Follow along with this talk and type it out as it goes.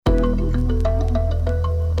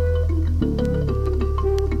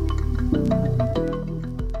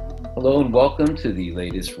Hello and welcome to the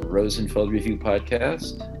latest Rosenfeld Review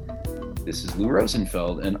podcast. This is Lou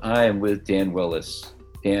Rosenfeld and I am with Dan Willis.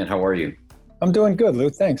 Dan, how are you? I'm doing good, Lou.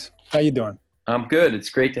 Thanks. How you doing? I'm good. It's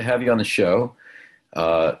great to have you on the show.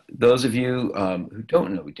 Those of you who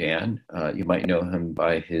don't know Dan, you might know him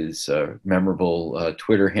by his memorable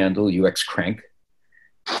Twitter handle, UXCrank.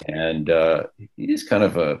 And he's kind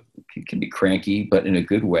of he can be cranky, but in a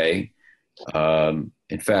good way.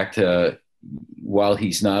 In fact, while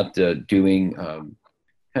he's not doing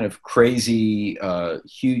kind of crazy,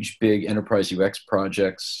 huge, big enterprise UX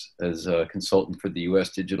projects as a consultant for the US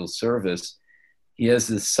Digital Service, he has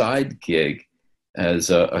this side gig as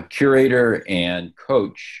a curator and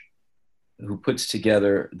coach who puts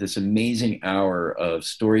together this amazing hour of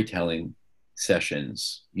storytelling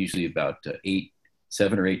sessions, usually about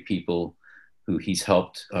 7 or 8 people who he's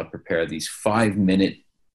helped prepare these 5-minute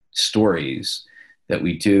stories that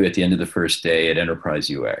we do at the end of the first day at Enterprise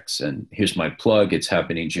UX. And here's my plug. It's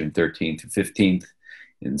happening June 13th to 15th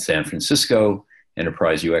in San Francisco,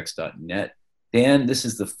 enterpriseux.net. Dan, this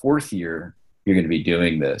is the 4th year you're going to be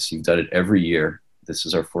doing this. You've done it every year. This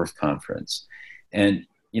is our 4th conference. And,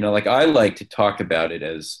 like I like to talk about it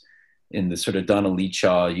as in the sort of Donna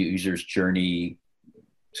Leachaw user's journey,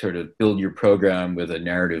 sort of build your program with a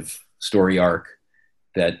narrative story arc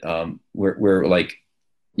that we're like,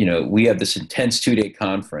 we have this intense 2-day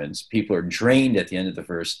conference. People are drained at the end of the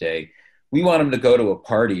first day. We want them to go to a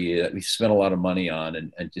party that we've spent a lot of money on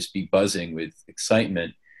and just be buzzing with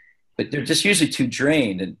excitement, but they're just usually too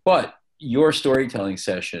drained. But your storytelling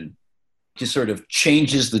session just sort of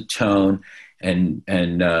changes the tone and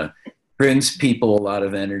brings people a lot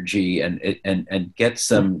of energy and gets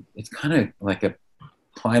them. It's kind of like a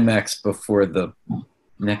climax before the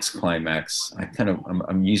next climax.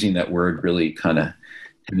 I'm using that word really kind of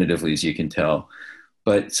tentatively, as you can tell,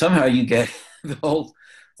 but somehow you get the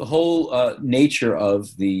whole nature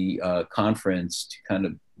of the conference to kind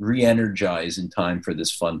of re-energize in time for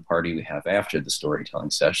this fun party we have after the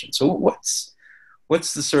storytelling session. So what's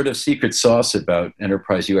the sort of secret sauce about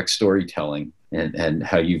enterprise UX storytelling and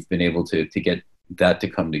how you've been able to get that to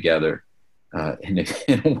come together in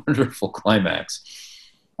a wonderful climax?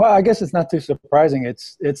 Well, I guess it's not too surprising.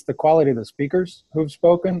 It's the quality of the speakers who've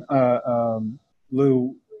spoken.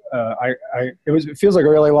 Lou, it feels like a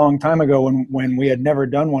really long time ago when we had never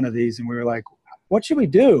done one of these, and we were like, "What should we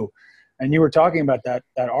do?" And you were talking about that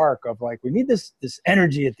arc of like, we need this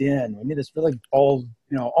energy at the end. We need this really bold,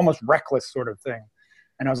 almost reckless sort of thing.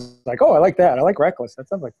 And I was like, "Oh, I like that. I like reckless. That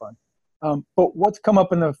sounds like fun." But what's come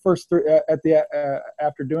up in the first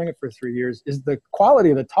after doing it for 3 years is the quality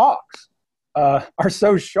of the talks are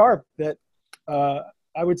so sharp that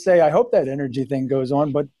I would say I hope that energy thing goes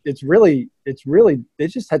on. But they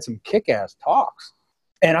just had some kick-ass talks.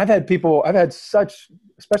 And I've had such,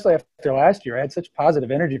 especially after last year, I had such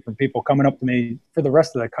positive energy from people coming up to me for the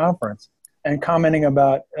rest of the conference and commenting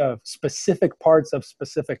about specific parts of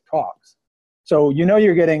specific talks. So,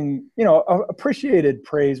 you're getting, appreciated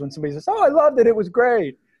praise when somebody says, "Oh, I loved it. It was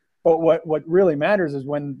great." But what really matters is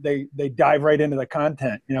when they dive right into the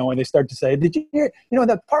content, when they start to say, "Did you hear,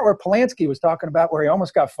 that part where Polanski was talking about where he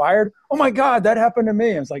almost got fired? Oh my God, that happened to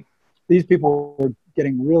me." And it's like, these people are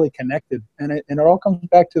getting really connected. And it all comes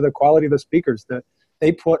back to the quality of the speakers, that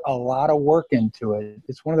they put a lot of work into it.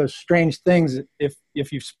 It's one of those strange things,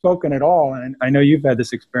 if you've spoken at all, and I know you've had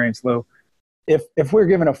this experience, Lou, if we're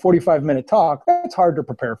given a 45-minute talk, that's hard to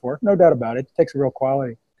prepare for, no doubt about it. It takes a real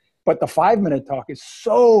quality. But the 5-minute talk is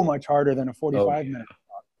so much harder than a 45-minute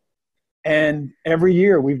talk. And every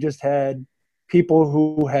year we've just had people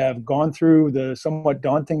who have gone through the somewhat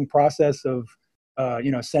daunting process of,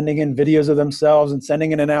 sending in videos of themselves and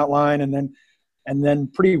sending in an outline, and then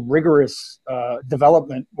pretty rigorous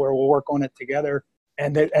development where we'll work on it together.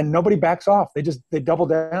 And nobody backs off. They double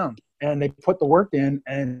down and they put the work in,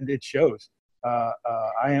 and it shows. By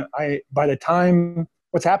the time,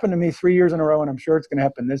 what's happened to me 3 years in a row, and I'm sure it's going to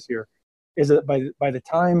happen this year, is that by the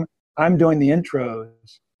time I'm doing the intros,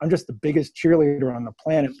 I'm just the biggest cheerleader on the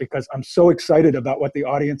planet because I'm so excited about what the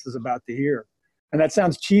audience is about to hear. And that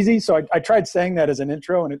sounds cheesy, so I tried saying that as an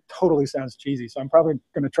intro, and it totally sounds cheesy. So I'm probably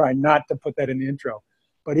going to try not to put that in the intro.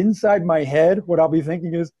 But inside my head, what I'll be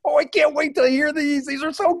thinking is, "Oh, I can't wait to hear these. These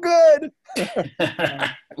are so good."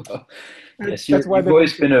 Well, yes, you've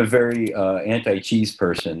always been a very anti-cheese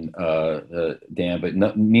person, Dan.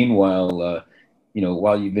 But meanwhile,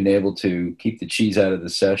 while you've been able to keep the cheese out of the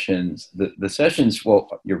sessions, the sessions,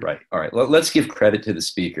 well, you're right. All right, let's give credit to the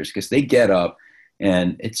speakers because they get up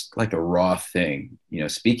and it's like a raw thing,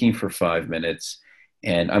 speaking for 5 minutes.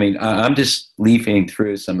 And I mean, I'm just leafing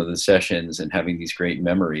through some of the sessions and having these great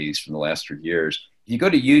memories from the last 3 years. if you go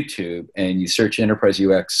to YouTube and you search enterprise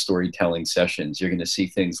UX storytelling sessions, you're going to see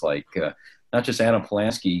things like not just Adam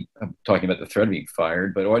Polanski talking about the threat of being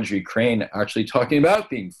fired, but Audrey Crane actually talking about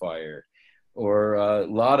being fired. Or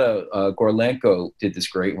Lada Gorlenko did this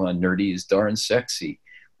great one, Nerdy is Darn Sexy.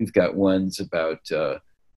 We've got ones about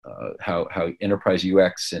how enterprise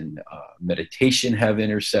UX and meditation have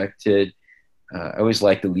intersected. I always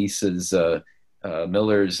liked Elisa's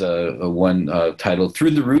Miller's one titled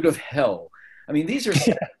Through the Root of Hell. I mean, these are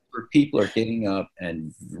where people are getting up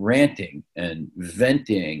and ranting and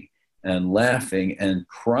venting and laughing and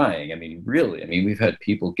crying. I mean, really, I mean, we've had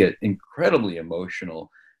people get incredibly emotional.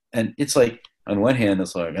 And it's like, on one hand,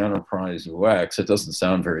 it's like enterprise UX, it doesn't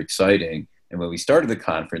sound very exciting. And when we started the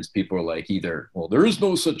conference, people were like either, well, there is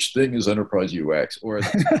no such thing as enterprise UX, or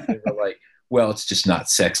they were like, well, it's just not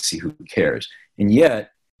sexy, who cares? And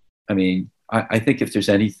yet, I mean, I think if there's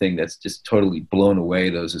anything that's just totally blown away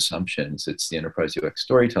those assumptions, it's the enterprise UX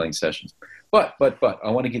storytelling sessions. But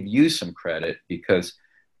I want to give you some credit because,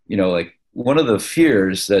 you know, like one of the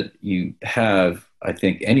fears that you have, I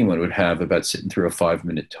think anyone would have about sitting through a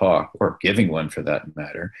 5-minute talk, or giving one for that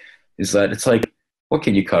matter, is that it's like, what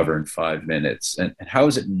can you cover in 5 minutes? And how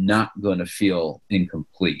is it not going to feel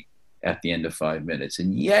incomplete at the end of 5 minutes?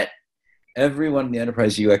 And yet, every one of the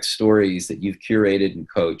enterprise UX stories that you've curated and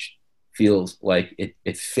coached feels like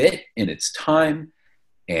it fit in its time,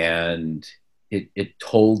 and it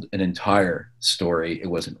told an entire story. It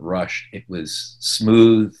wasn't rushed. It was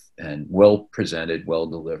smooth and well presented, well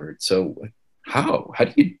delivered. So how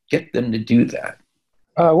do you get them to do that?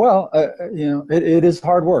 You know, it is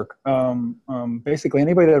hard work. Basically,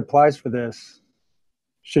 anybody that applies for this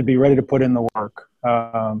should be ready to put in the work,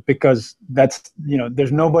 because that's, you know,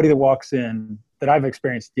 there's nobody that walks in that I've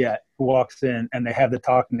experienced yet who walks in and they have the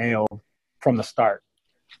talk nailed from the start.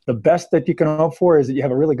 The best that you can hope for is that you have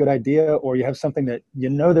a really good idea, or you have something that, you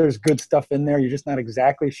know, there's good stuff in there. You're just not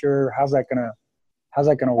exactly sure how's that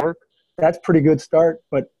gonna work. That's pretty good start.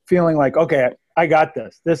 But feeling like, okay, I got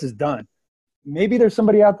this. This is done. Maybe there's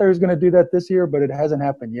somebody out there who's going to do that this year, but it hasn't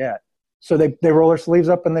happened yet. So they roll their sleeves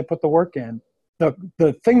up and they put the work in.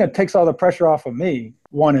 The thing that takes all the pressure off of me,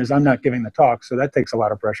 one, is I'm not giving the talk, so that takes a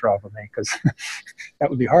lot of pressure off of me, because that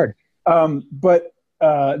would be hard. But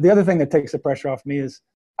the other thing that takes the pressure off me is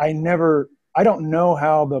I don't know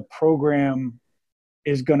how the program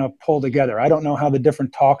is going to pull together. I don't know how the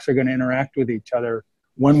different talks are going to interact with each other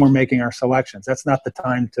when we're making our selections. That's not the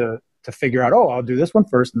time to figure out, oh, I'll do this one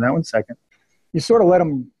first and that one second. You sort of let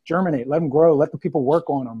them germinate, let them grow, let the people work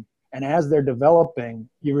on them. And as they're developing,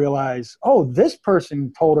 you realize, oh, this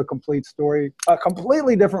person told a complete story a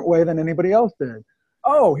completely different way than anybody else did.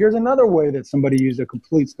 Oh, here's another way that somebody used a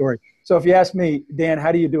complete story. So if you ask me, Dan,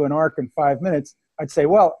 how do you do an arc in 5 minutes? I'd say,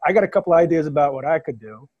 well, I got a couple ideas about what I could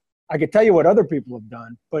do. I could tell you what other people have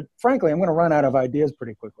done, but frankly, I'm going to run out of ideas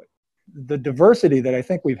pretty quickly. The diversity that I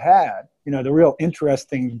think we've had, you know, the real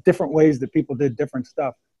interesting different ways that people did different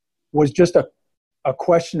stuff, was just a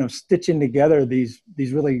question of stitching together these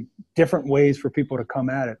really different ways for people to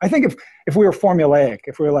come at it. I think if we were formulaic,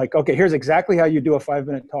 if we were like, okay, here's exactly how you do a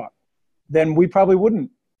 5-minute talk, then we probably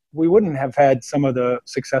wouldn't have had some of the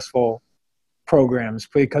successful programs,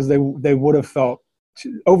 because they would have felt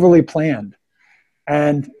overly planned.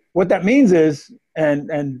 And what that means is,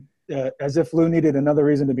 and as if Lou needed another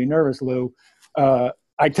reason to be nervous, Lou,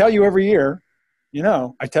 I tell you every year,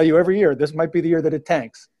 this might be the year that it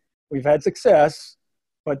tanks. We've had success,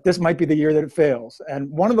 but this might be the year that it fails. And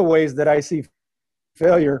one of the ways that I see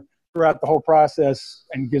failure throughout the whole process,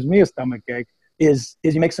 and gives me a stomach ache, is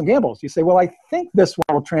you make some gambles. You say, well, I think this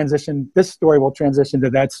story will transition to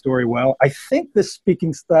that story well. I think this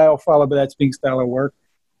speaking style followed by that speaking style will work.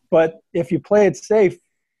 But if you play it safe,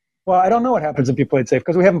 well, I don't know what happens if you play it safe,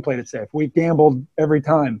 because we haven't played it safe. We've gambled every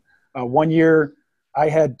time. One year, I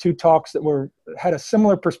had 2 talks that had a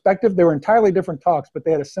similar perspective. They were entirely different talks, but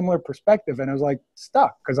they had a similar perspective. And I was like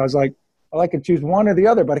stuck, because I was like, well, I could choose one or the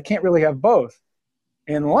other, but I can't really have both,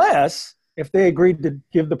 unless if they agreed to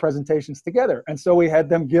give the presentations together. And so we had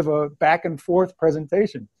them give a back and forth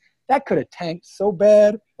presentation. That could have tanked so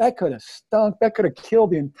bad. That could have stunk. That could have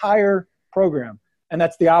killed the entire program. And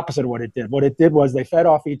that's the opposite of what it did. What it did was they fed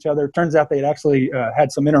off each other. Turns out they had actually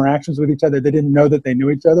had some interactions with each other. They didn't know that they knew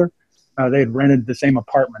each other. They had rented the same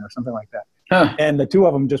apartment or something like that. Huh. And the 2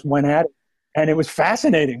 of them just went at it. And it was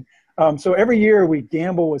fascinating. So every year we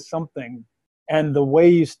gamble with something. And the way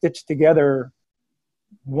you stitch together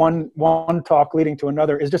one talk leading to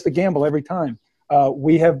another is just a gamble every time.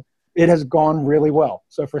 It has gone really well.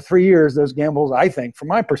 So for 3 years, those gambles, I think, from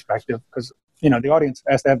my perspective, because, you know, the audience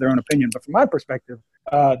has to have their own opinion, but from my perspective,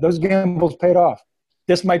 those gambles paid off.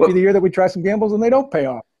 this might be Well, the year that we try some gambles and they don't pay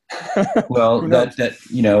off. well, Who knows?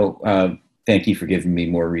 thank you for giving me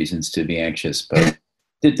more reasons to be anxious. But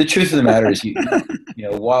the truth of the matter is,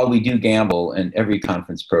 while we do gamble, and every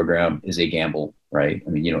conference program is a gamble, right? I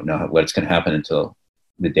mean, you don't know what's going to happen until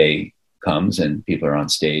the day comes and people are on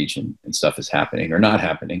stage and stuff is happening or not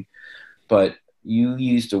happening. But you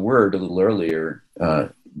used a word a little earlier,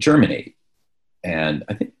 germinate. And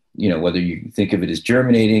I think, whether you think of it as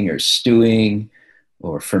germinating or stewing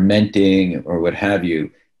or fermenting or what have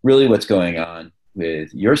you, really what's going on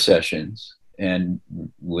with your sessions and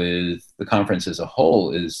with the conference as a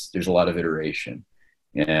whole is there's a lot of iteration.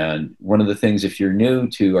 And one of the things, if you're new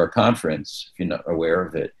to our conference, if you're not aware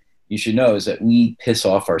of it, you should know is that we piss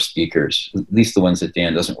off our speakers, at least the ones that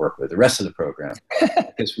Dan doesn't work with, the rest of the program,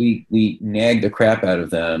 because we nag the crap out of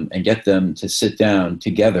them and get them to sit down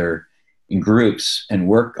together in groups and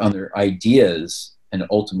work on their ideas and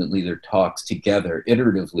ultimately their talks together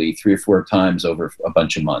iteratively 3 or 4 times over a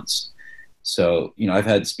bunch of months. So, I've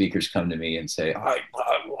had speakers come to me and say,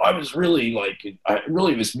 I was really I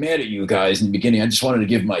really was mad at you guys in the beginning. I just wanted to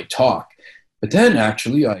give my talk. But then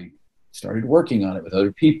actually I started working on it with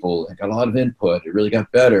other people and got a lot of input. It really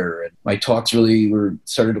got better. And my talks really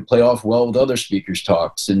started to play off well with other speakers'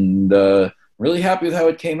 talks. And really happy with how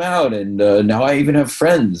it came out. And now I even have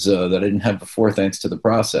friends that I didn't have before thanks to the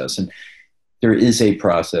process. And there is a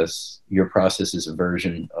process. Your process is a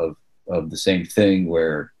version of the same thing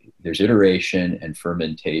where there's iteration and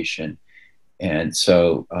fermentation. And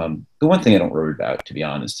so the one thing I don't worry about, to be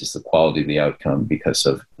honest, is the quality of the outcome because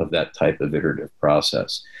of that type of iterative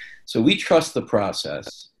process. So we trust the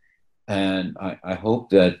process. And I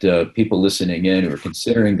hope that people listening in who are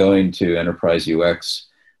considering going to Enterprise UX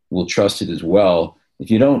will trust it as well.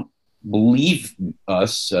 If you don't believe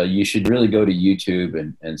us, you should really go to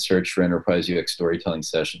YouTube and search for Enterprise UX storytelling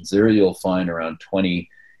sessions. There you'll find around 20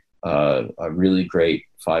 really great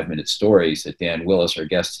 5-minute stories that Dan Willis, our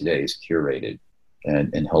guest today, has curated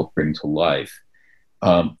and helped bring to life.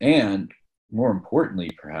 And more importantly,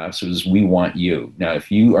 perhaps, is we want you. Now,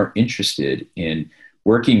 if you are interested in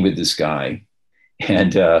working with this guy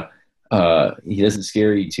and he doesn't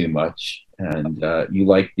scare you too much and you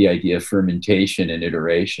like the idea of fermentation and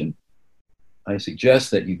iteration, I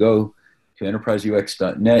suggest that you go to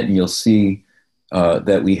enterpriseux.net and you'll see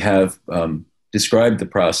that we have described the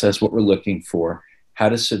process, what we're looking for, how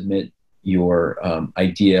to submit your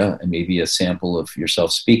idea and maybe a sample of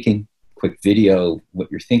yourself speaking, quick video,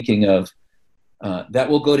 what you're thinking of. That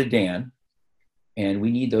will go to Dan, and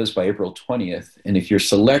we need those by April 20th. And if you're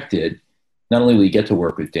selected, not only will you get to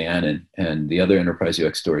work with Dan and the other Enterprise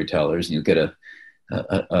UX storytellers, and you'll get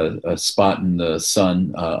a spot in the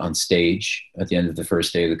sun on stage at the end of the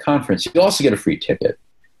first day of the conference, you'll also get a free ticket.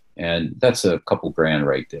 And that's a couple grand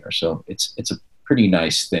right there. So it's a pretty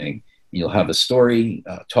nice thing. You'll have a story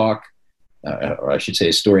talk, or I should say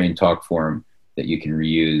a story and talk form that you can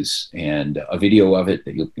reuse and a video of it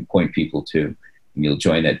that you can point people to. And you'll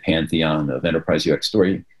join that pantheon of Enterprise UX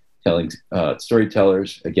storytellers.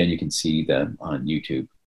 Again, you can see them on YouTube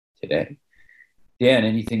today. Dan,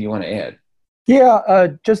 anything you want to add? Yeah,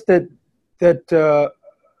 just that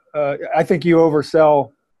I think you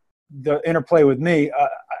oversell the interplay with me.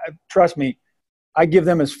 Trust me, I give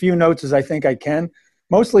them as few notes as I think I can.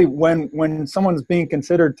 Mostly when someone's being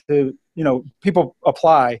considered to, people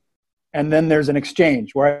apply, and then there's an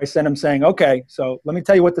exchange where I send them saying, okay, so let me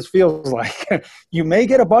tell you what this feels like. You may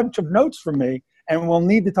get a bunch of notes from me, and we'll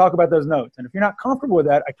need to talk about those notes. And if you're not comfortable with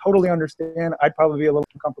that, I totally understand. I'd probably be a little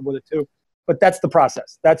uncomfortable with it too. But that's the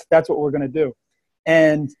process. That's what we're going to do.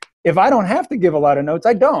 And if I don't have to give a lot of notes,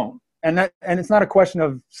 I don't. And it's not a question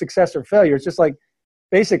of success or failure. It's just like,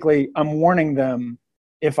 basically, I'm warning them,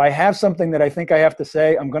 if I have something that I think I have to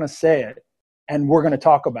say, I'm going to say it, and we're going to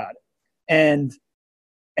talk about it.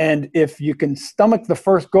 And if you can stomach the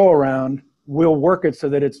first go around, we'll work it so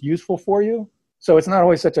that it's useful for you. So it's not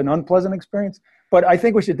always such an unpleasant experience. But I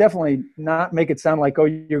think we should definitely not make it sound like, oh,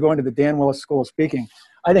 you're going to the Dan Willis School of Speaking.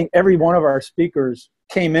 I think every one of our speakers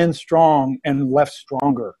came in strong and left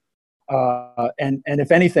stronger. And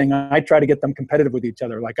if anything, I try to get them competitive with each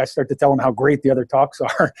other. Like I start to tell them how great the other talks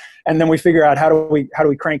are, and then we figure out how do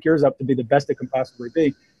we crank yours up to be the best it can possibly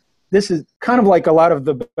be. This is kind of like a lot of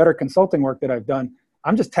the better consulting work that I've done.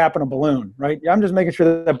 I'm just tapping a balloon, right? I'm just making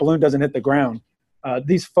sure that balloon doesn't hit the ground.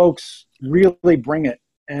 These folks really bring it,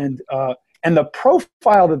 and the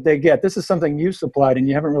profile that they get. This is something you supplied, and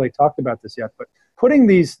you haven't really talked about this yet. But putting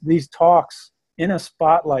these talks in a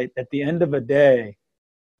spotlight at the end of a day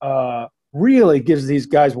really gives these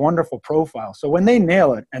guys wonderful profiles. So when they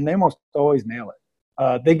nail it, and they almost always nail it,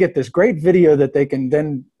 They get this great video that they can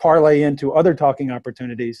then parlay into other talking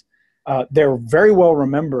opportunities. They're very well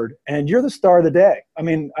remembered, and you're the star of the day. I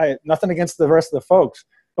mean, nothing against the rest of the folks,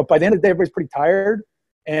 but by the end of the day, everybody's pretty tired,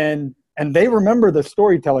 and they remember the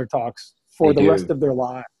storyteller talks for the rest of their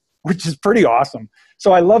lives, which is pretty awesome.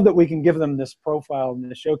 So I love that we can give them this profile and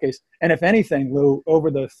this showcase. And if anything, Lou, over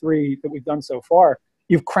the 3 that we've done so far,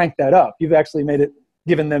 you've cranked that up. You've actually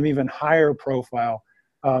given them even higher profile.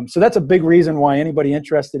 So that's a big reason why anybody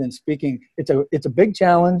interested in speaking, it's a big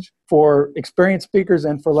challenge for experienced speakers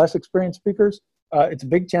and for less experienced speakers. It's a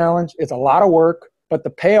big challenge. It's a lot of work, but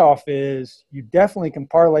the payoff is you definitely can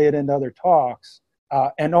parlay it into other talks.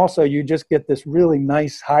 And also you just get this really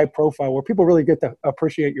nice high profile where people really get to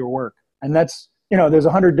appreciate your work. And that's, there's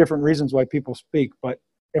 100 different reasons why people speak, but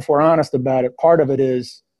if we're honest about it, part of it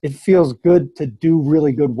is it feels good to do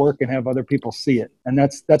really good work and have other people see it. And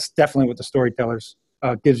that's definitely what the storytellers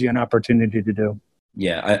gives you an opportunity to do.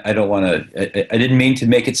 Yeah, I don't want to, I didn't mean to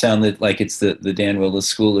make it sound like it's the Dan Willis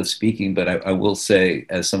School of Speaking, but I will say,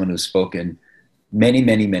 as someone who's spoken many,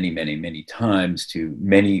 many, many, many, many times to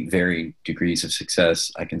many varying degrees of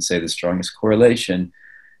success, I can say the strongest correlation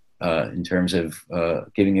in terms of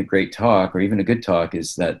giving a great talk or even a good talk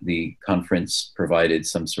is that the conference provided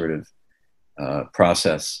some sort of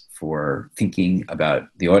process for thinking about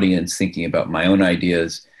the audience, thinking about my own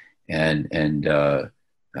ideas, and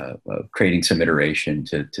creating some iteration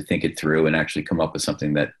to think it through and actually come up with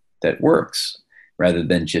something that works rather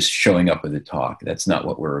than just showing up with a talk. That's not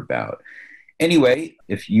what we're about. Anyway,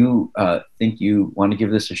 if you think you want to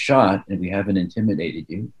give this a shot and we haven't intimidated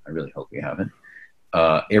you, I really hope we haven't,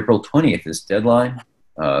 April 20th is deadline.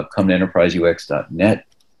 Come to enterpriseux.net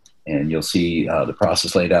and you'll see the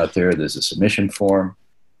process laid out there. There's a submission form.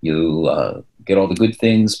 You'll get all the good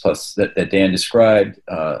things, plus that Dan described,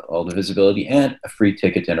 all the visibility, and a free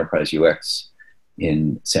ticket to Enterprise UX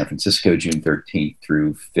in San Francisco, June 13th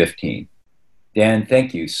through 15th. Dan,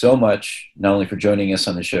 thank you so much, not only for joining us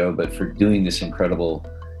on the show, but for doing this incredible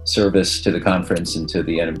service to the conference and to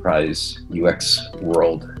the Enterprise UX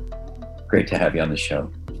world. Great to have you on the show.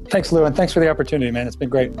 Thanks, Lou, and thanks for the opportunity, man. It's been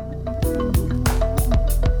great.